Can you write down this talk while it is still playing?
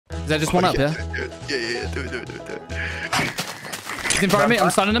Is there just one up, yeah? Yeah. Do it. He's in front of me. I'm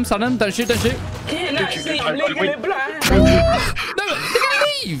stunning him. Don't shoot. Can't I see him legally blind? No, they're gonna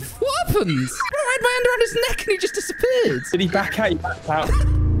leave. What happened? I had my hand around his neck and he just disappeared. Did he back out? He backed out.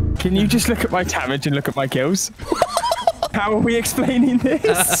 Can you just look at my damage and look at my kills? How are we explaining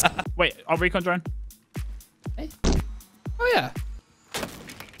this? Wait, I'll recon drone. Hey. Oh, yeah.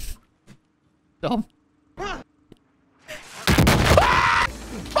 Dom. No,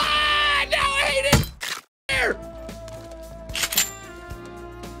 I hate it. Here.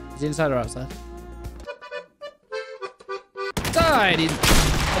 Is he inside or outside? Died.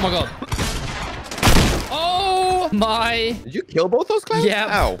 Oh my god. Oh my. Did you kill both those clowns? Yeah.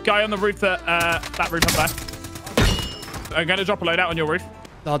 Ow. Guy on the roof that roof up there. I'm going to drop a loadout on your roof.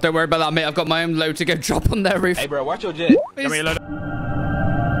 Oh, don't worry about that, mate. I've got my own load to go drop on their roof. Hey, bro, watch your jet. Give me a loadout.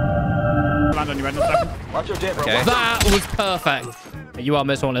 Land on your end in a second. Watch your jet, bro. Okay. That was perfect. Hey, you are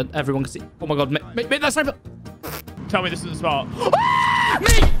most haunted. Everyone can see. Oh my god, mate, that sniper. Tell me this isn't smart.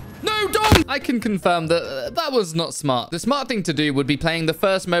 Me! No, Dom! I can confirm that that was not smart. The smart thing to do would be playing the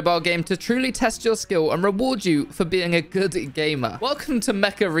first mobile game to truly test your skill and reward you for being a good gamer. Welcome to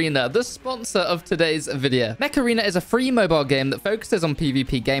Mech Arena, the sponsor of today's video. Mech Arena is a free mobile game that focuses on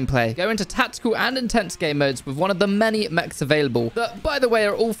PvP gameplay. Go into tactical and intense game modes with one of the many mechs available that, by the way,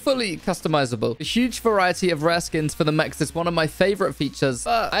 are all fully customizable. The huge variety of rare skins for the mechs is one of my favorite features,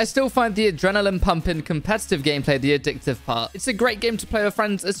 but I still find the adrenaline pumping competitive gameplay the addictive part. It's a great game to play with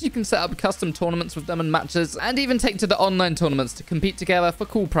friends as you can set up custom tournaments with them and matches, and even take to the online tournaments to compete together for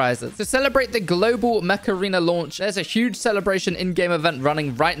cool prizes. To celebrate the global Mech Arena launch, there's a huge celebration in-game event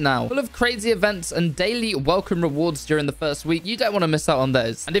running right now, full of crazy events and daily welcome rewards during the first week. You don't want to miss out on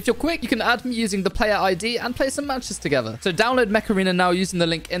those. And if you're quick, you can add me using the player ID and play some matches together. So download Mech Arena now using the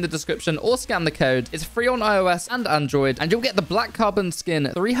link in the description or scan the code. It's free on iOS and Android, and you'll get the Black Carbon skin,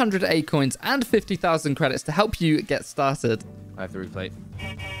 300 A coins, and 50,000 credits to help you get started. I have the replay.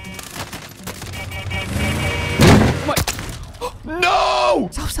 No!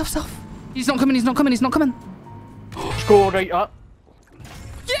 Self. He's not coming. Score right up.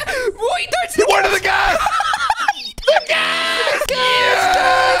 Yeah! Wait, that's One of the gas! The gas!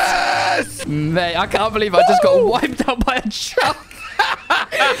 Yes! Mate, I can't believe I just got wiped out by a truck.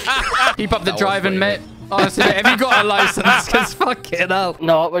 Keep up the driving, mate. Honestly, mate, have you got a license? Because fucking hell.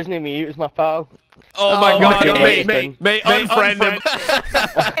 No, it wasn't me. It was my pal. Oh my god, God. mate, unfriend him.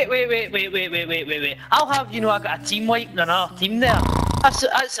 Wait. I'll have you know I got a team wipe on our team there. That's an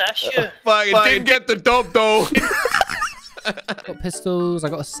issue. Fucking didn't get the dub though. I got pistols. I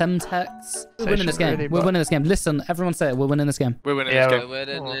got a Semtex. We're winning this game. We're winning this game. Listen, everyone say it. We're winning this game. We're winning Yeah, this game. we're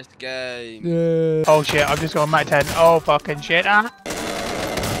winning this game. Yeah. Oh shit, I've just got my 10. Oh fucking shit. Ah.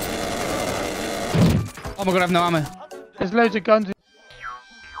 Oh my god, I have no ammo. There's loads of guns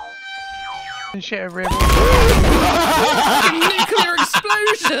and shit over here. Nuclear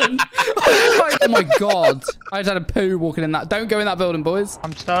explosion! Oh my god. I just had a poo walking in that. Don't go in that building, boys.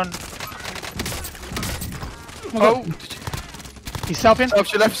 I'm stunned. Oh, He's stopping.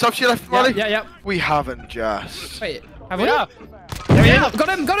 Stop your left, Marley. yeah. We haven't just. Wait, have we? Yeah. Yeah. Got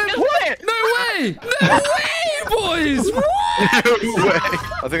him. No way, boys. No way.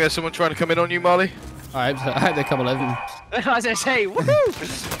 I think there's someone trying to come in on you, Marley. I hope they come all over me. As I say, woohoo!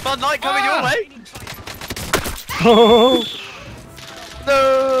 Fun night coming your way. Oh.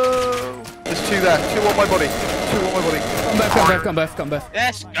 No. There's two there. Two on my body. Come both.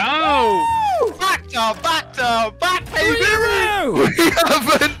 Let's go! Back, baby! We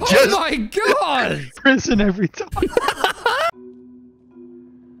haven't Oh just. my god! Prison every time.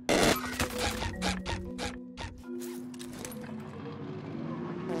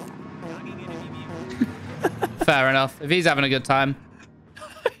 Fair enough. If he's having a good time.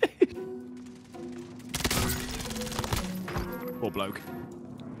 Poor bloke.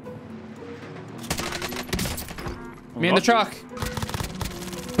 Me in the truck.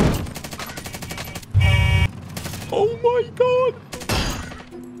 Oh my god!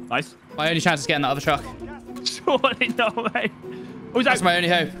 Nice. My only chance is getting that other truck. Surely no way. Who's That's that? my only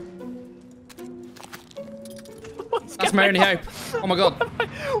hope. That's my only hope. Oh my god.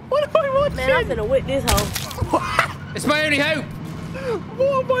 What am I watching? Man, I'm gonna whip this hoe. It's my only hope.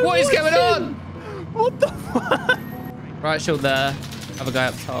 What is going on? What the fuck? Right shield there. Have a guy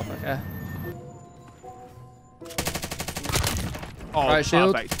up top. Okay. Oh, Right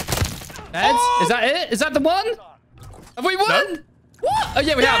shield. perfect. Heads? Oh! Is that it? Is that the one? Have we won? No. What? Oh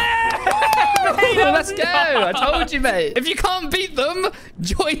yeah, we have. Oh, let's go. I told you, mate. If you can't beat them,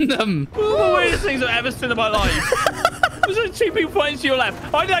 join them. One of the weirdest things I've ever seen in my life. There's only 2 people pointing to your left.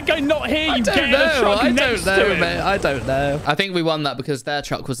 How did that guy not hear you? I don't Getting the truck next to him? mate. I don't know. I think we won that because their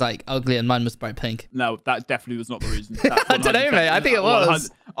truck was like ugly and mine was bright pink. No, that definitely was not the reason. I don't know, mate. I think it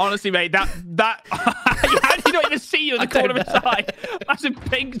was. Honestly, mate, how did you not even see you in the corner of his eye? That's a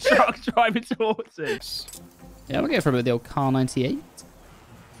pink truck driving towards it. Yeah, we'll go for a bit of the old car 98.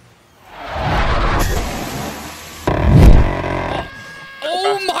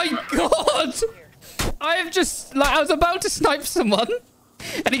 Oh my god! I have just, like, I was about to snipe someone,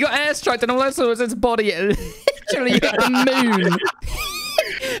 and he got airstriked, and all I saw was his body literally hit the moon.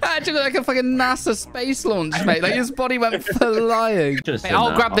 Actually, like a fucking NASA space launch, mate. Like, his body went flying. Mate,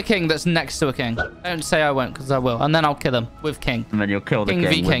 I'll grab the king that's next to a king. Don't say I won't, because I will. And then I'll kill him with king. And then you'll kill the king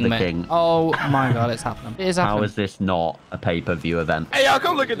v with king, the mate. king. Oh my god, it's happening. It is happening. How is this not a pay-per-view event? Hey, y'all,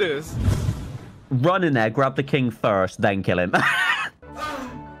 come look at this. Run in there, grab the king first, then kill him.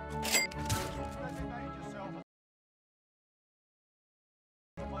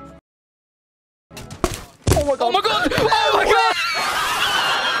 Oh my god! Oh my god! Oh my god!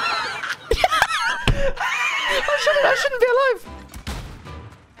 I shouldn't be alive.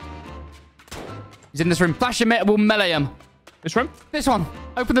 He's in this room. Flash him, mate. We'll melee him. This room? This one.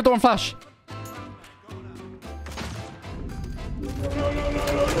 Open the door and flash. Go, go,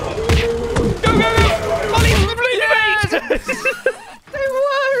 go! Molly, yes! Don't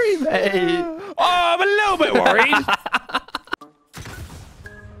worry, mate. Oh, I'm a little bit worried.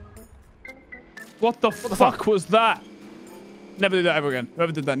 What the fuck was that? Never do that ever again.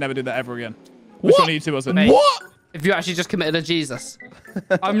 Whoever did that, never did that ever again. Which one of you two was it? Mate, what? If you actually just committed a Jesus.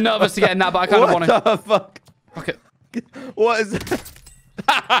 I'm nervous to get in that, but I kind of want to. What the fuck? Okay. What is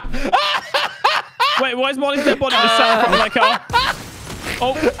that? Wait, why is Molly's dead body just sat in front of my car?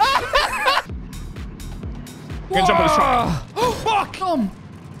 Oh. I'm gonna jump on the truck. Oh, fuck! Come.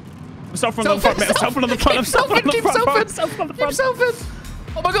 I'm self-run on the front, mate. I'm self-run on the front. I'm self-run on the front. I'm self-run on the front. Keep selfing.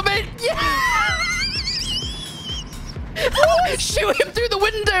 Oh my god, mate. Yeah. Shoot him through the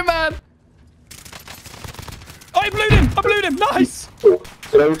window, man. Oh, I blew him. I blew him. Nice.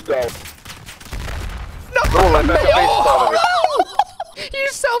 Close down. No, Oh, mate. Oh, no. You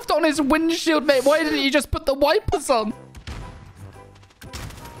selfed on his windshield, mate. Why didn't you just put the wipers on?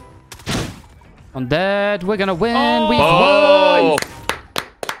 I'm dead. We're gonna win. Oh. We've Oh! won.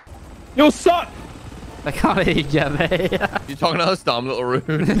 You suck. I can't hear you, mate. You talking to us, dumb little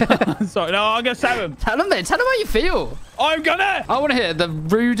rude? Sorry, no, I'm gonna stab him. Tell him, mate. Tell him how you feel. I'm gonna. I want to hear the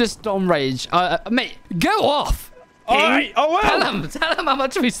rudest Dom rage. Mate, go off. All right, I will. Tell him how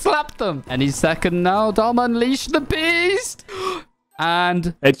much we slapped them. Any second now, Dom, unleash the beast.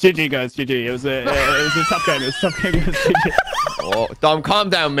 And it's GG, guys. GG. It was a tough game. It was a tough game. It was GG. Oh, Dom, calm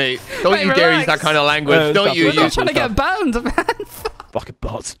down, mate. Don't Mate, you dare use relax. that kind of language. Don't you we're not use trying to stuff. get banned, man. Fucking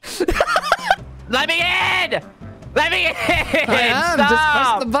bots. Let me in! Let me in! I am. Just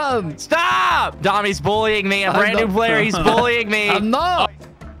press the button. Stop! Dom, he's bullying me. I'm I'm brand new not- player. He's bullying me. I'm not.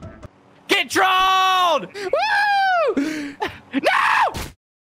 Get trolled! Woo! No!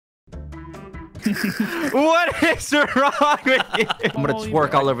 What is wrong with you? I'm gonna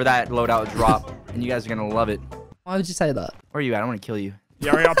twerk all over that loadout drop, and you guys are gonna love it. Why would you say that? Where are you at? I want to kill you.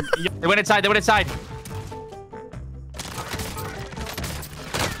 Yeah, hurry up. They went inside. They went inside.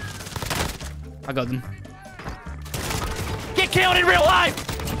 I got them. Get killed in real life.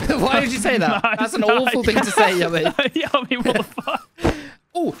 Why would you say that? Nice, That's an awful thing to say, Yummy. Yeah, I mean, what the fuck?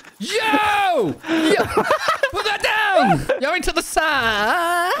 Oh, yo! Put that down! Going to the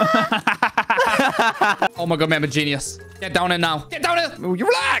side. Oh my god, man, I'm a genius. Get down here now. Get down here! You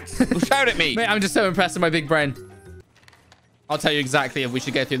relax. Don't shout at me. Mate, I'm just so impressed with my big brain. I'll tell you exactly if we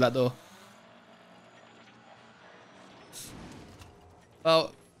should go through that door.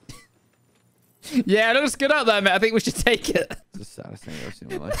 Well, yeah, it looks good out there, mate. I think we should take it. It's the saddest thing I've ever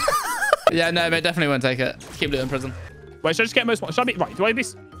seen in my life. Yeah, no, mate, definitely won't take it. Keep it in prison. Wait, should I just get most? Should I be right? Do I be?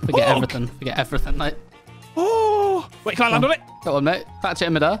 Forget everything. Forget everything, mate. Oh! Wait, can I land on it? Go on, mate. Patch it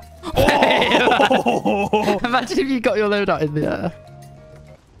in midair. Oh! Imagine if you got your loadout in the air.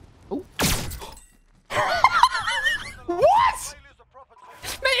 Oh. What?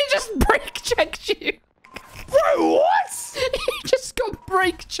 Mate, it just brake checked you. Bro, what? You just got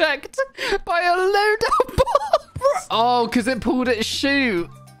brake checked by a loadout box. Oh, because it pulled its chute.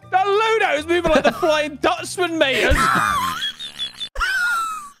 That loadout is moving like the Flying Dutchman, mate.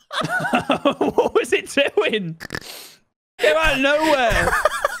 What was it doing? Came out of nowhere.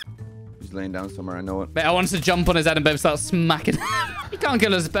 He's laying down somewhere. I know it. Mate, I wanted to jump on his head and both start smacking him. You can't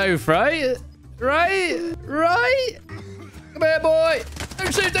kill us both, right? Right? Right? Come here, boy.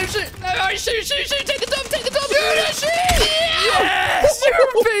 Don't shoot, don't shoot. No, shoot. Take the dump. Shoot. Yes, you're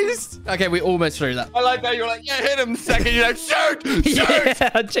a beast. Okay, we almost threw that. I like that. You're like, yeah, hit him. Second, you're like, shoot. Yeah,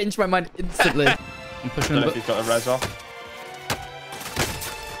 I changed my mind instantly. I'm pushing I don't know him. if he's got the res off.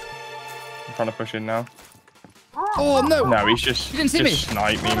 I'm trying to push in now. Oh, no. No, he's just. You didn't see me.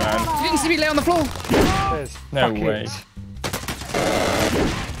 Snipe me, man. You didn't see me lay on the floor. No way.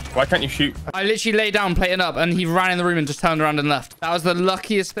 Why can't you shoot? I literally lay down, plating up, and he ran in the room and just turned around and left. That was the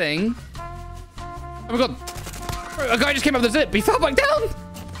luckiest thing. Oh my god. A guy just came up the zip. He fell back down.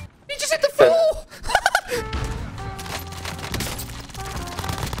 He just hit the floor.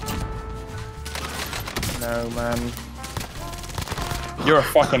 No, man. You're a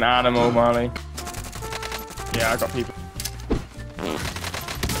fucking animal, Marley. Yeah, I got people.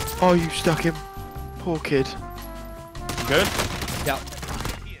 Oh, you stuck him. Poor kid. Good? Yeah.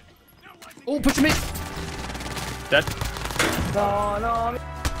 Oh, pushing me. Dead? Oh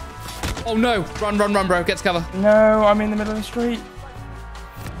no. Run, bro. Get to cover. No, I'm in the middle of the street.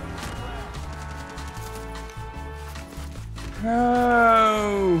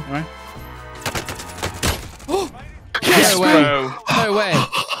 No. All right. Yes, No way. bro. No way. No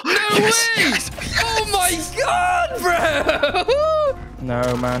way. Oh my god, bro.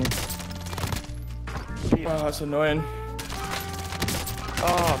 No, man. Oh, that's annoying.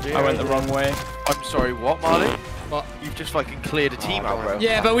 Oh, dear. I went the wrong way. I'm sorry, what, Marley? What? You've just fucking cleared a team out, bro.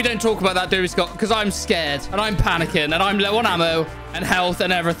 Yeah, but we don't talk about that, do we, Scott? Because I'm scared, and I'm panicking, and I'm low on ammo, and health,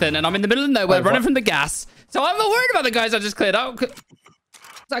 and everything, and I'm in the middle of nowhere, running from the gas. So I'm not worried about the guys I just cleared out. Is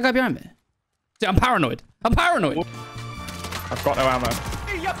that guy behind me? See, I'm paranoid. I've got no ammo.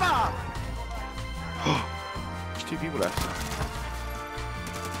 There's 2 people left.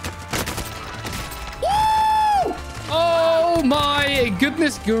 Oh my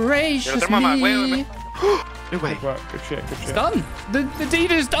goodness gracious me. No way. Good work. Good shit. It's done. The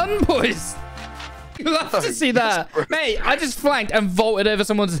deed is done, boys. You'll have to see that. Mate, I just flanked and vaulted over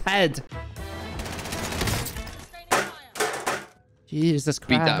someone's head. Jesus Christ.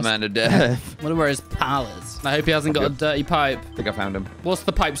 Beat that man to death. I wonder where his pal is. I hope he hasn't got a dirty pipe. I think I found him. What's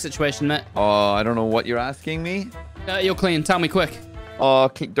the pipe situation, mate? Oh, I don't know what you're asking me. Dirty or clean? Tell me quick. Oh,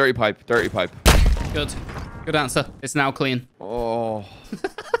 dirty pipe. Good. Good answer. It's now clean. Oh.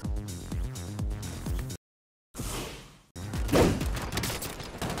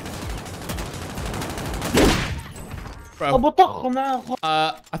 Bro.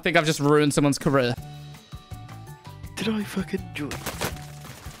 I think I've just ruined someone's career. Did I fucking join?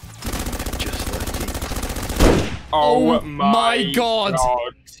 Just like it. Oh my god.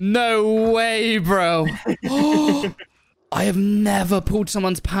 No way, bro. I have never pulled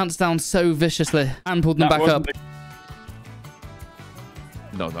someone's pants down so viciously and pulled them back up.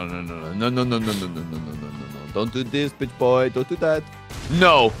 No. Don't do this, bitch boy. Don't do that.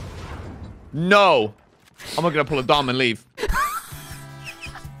 No. I'm not gonna pull a dom and leave.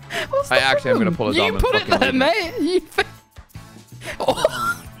 I actually am gonna pull a dom You and put it fucking there, leave. mate.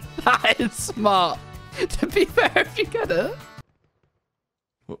 Oh, that is smart. To be fair, if you get it.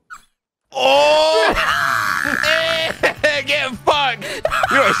 Oh! Get fucked!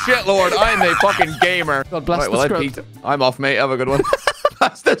 You're a shitlord. I'm a fucking gamer. God bless the script. I'm off, mate. Have a good one.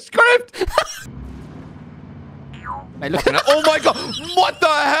 That's the script. Mate, look. Oh my god! What the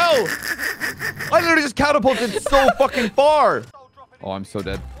hell? I literally just catapulted so fucking far. Oh, I'm so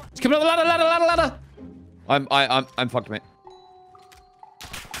dead. It's coming up the ladder. I'm fucked, mate.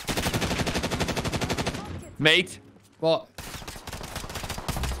 Mate. What?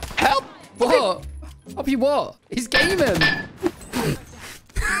 Help! What? Help you what? He's gaming.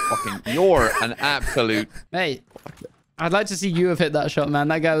 Fucking, you're an absolute. Mate, I'd like to see you have hit that shot, man.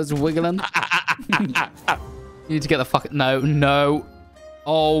 That guy was wiggling. You need to get the fuck. No.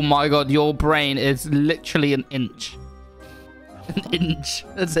 Oh my god, your brain is literally an inch. An inch.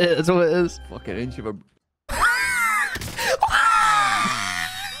 That's it. That's all it is. Fucking inch of a.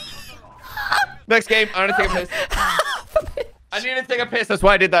 Next game, I want to take a piss. I need to take a piss. That's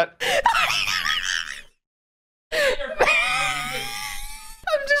why I did that. I'm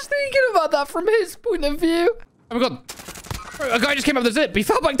just thinking about that from his point of view. Oh my god. A guy just came up the zip. He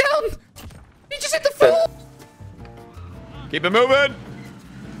fell back down. He just hit the floor. Keep it moving.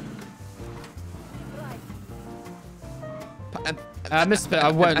 Mr. Pitt,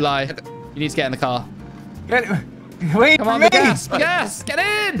 I won't lie. You need to get in the car. Wait Come for on, me! the gas. Get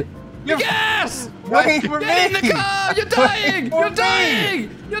in. The gas. Wait for Get me! in the car. You're dying. You're dying.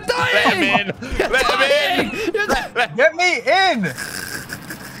 You're dying. Let him in. You're dying. Get me in!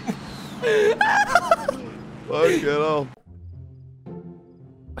 Fuck it all.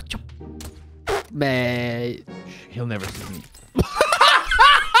 Mate. He'll never see me.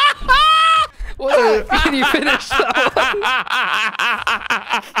 can you finish that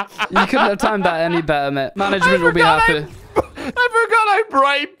one? You couldn't have timed that any better, mate. Management will be happy. I forgot I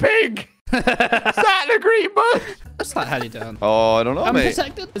bright pig. Sat in a green bush. What's that heli doing? Oh, I don't know, mate.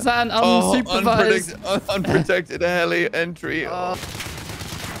 Unprotected? Is that an Oh, unsupervised? unprotected heli entry. Oh.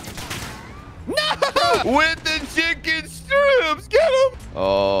 No! With the chicken strips. Get him.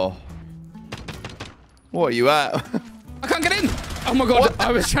 Oh. What are you at? I can't get in. Oh my god,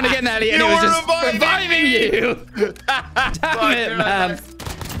 I was trying to get in heli and it was just reviving you. Damn it, man.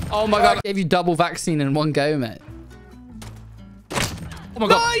 Oh my god, I gave you double vaccine in one go, mate. Oh my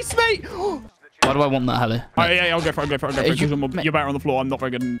god. Nice, mate. Why do I want that heli? Oh, yeah, I'll go for it. Because you're better on the floor. I'm not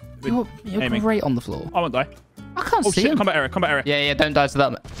very good with You're aiming. great on the floor. I won't die. I can't see him. Combat area. Yeah, don't die to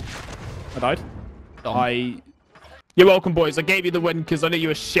that, mate. I died. Dom. You're welcome, boys. I gave you the win because I knew you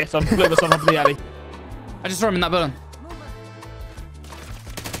were shit. I blew myself up in the alley. I just threw him in that building.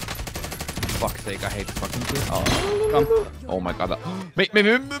 Fuck's sake, I hate the fucking kid. Come. Oh my god.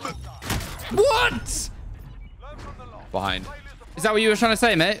 What? Behind. Is that what you were trying to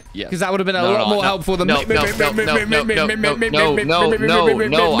say, mate? Yeah. Because that would have been a lot more helpful than... No, I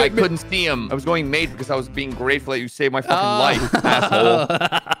couldn't see him. I was going mate because I was being grateful that you saved my fucking life, asshole.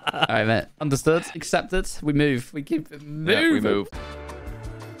 All right, mate. Understood. Accepted. We move. We keep moving. Yeah, we move.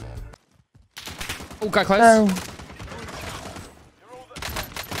 Oh, guy close.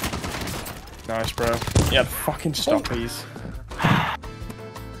 Nice, bro. Yeah, fucking stop these.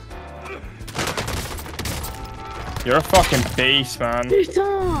 You're a fucking beast, man.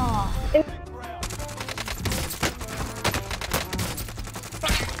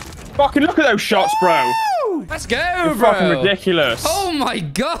 Fucking look at those shots, bro. Let's go, You're bro. fucking ridiculous. Oh my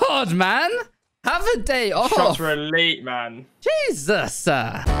god, man. Have a day off. Shots were elite, man. Jesus.